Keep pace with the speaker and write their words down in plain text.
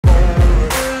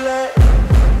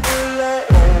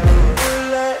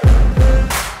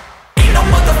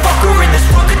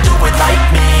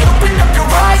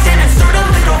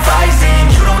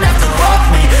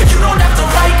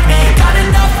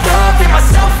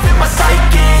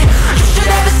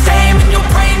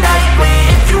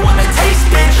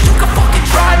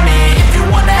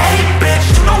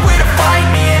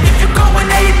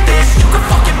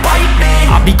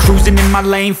my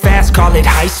lane fast, call it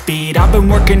high speed. I've been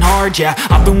working hard, yeah,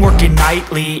 I've been working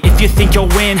nightly. If you think you'll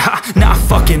win, ha, not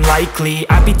fucking likely.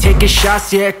 I be taking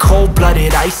shots, yeah,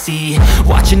 cold-blooded, icy.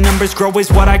 Watching numbers grow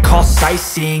is what I call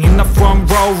sightseeing. In the front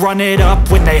row, run it up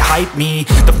when they hype me.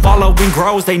 The following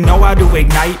grows, they know how to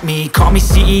ignite me. Call me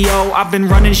CEO, I've been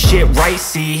running shit right,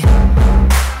 see.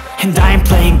 And I ain't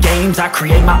playing games, I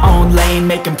create my own lane,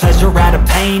 making pleasure out of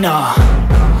pain,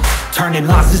 turning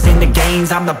losses into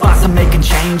gains. I'm the boss, I'm making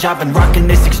change. I've been rocking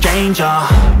this exchange,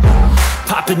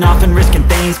 popping off and risking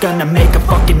things. Gonna make a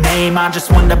fucking name, I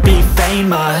just wanna be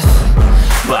famous.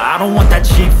 But I don't want that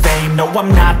cheap fame, no, I'm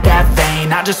not that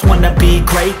vain. I just wanna be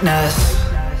greatness.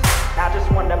 I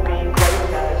just wanna be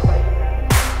greatness.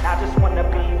 I just wanna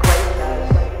be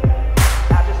greatness.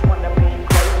 I just wanna be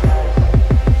greatness.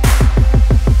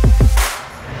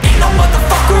 Ain't no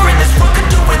motherfucker in this world could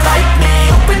do it like me.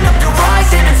 Open up your eyes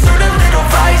and insert a little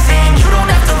rising. You don't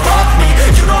have to love me,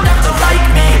 you don't have to like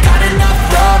me. Got enough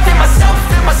love in myself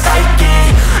and my psyche.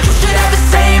 You should have the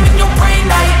same in your brain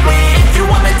nightly. If you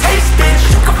wanna taste, bitch,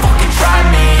 you can fucking try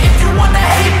me. If you wanna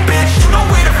hate, bitch, you know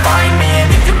where to find me. And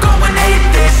if you go and hate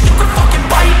this, you can fucking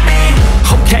bite me.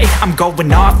 Okay, I'm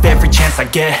going off every chance I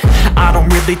get. I don't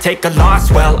really take a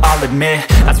loss, well, I'll admit.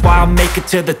 That's why I'll make it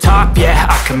to the top, yeah,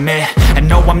 I commit. And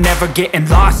no, I'm never getting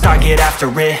lost, I get after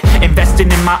it.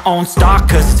 Investing in my own stock,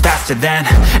 cause it's faster than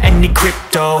any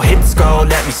crypto hits go,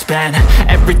 let me spend.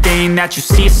 Everything that you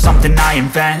see is something I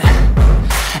invent.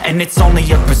 And it's only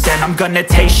a percent, I'm gonna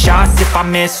take shots. If I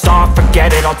miss all,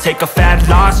 forget it, I'll take a fat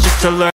loss just to learn.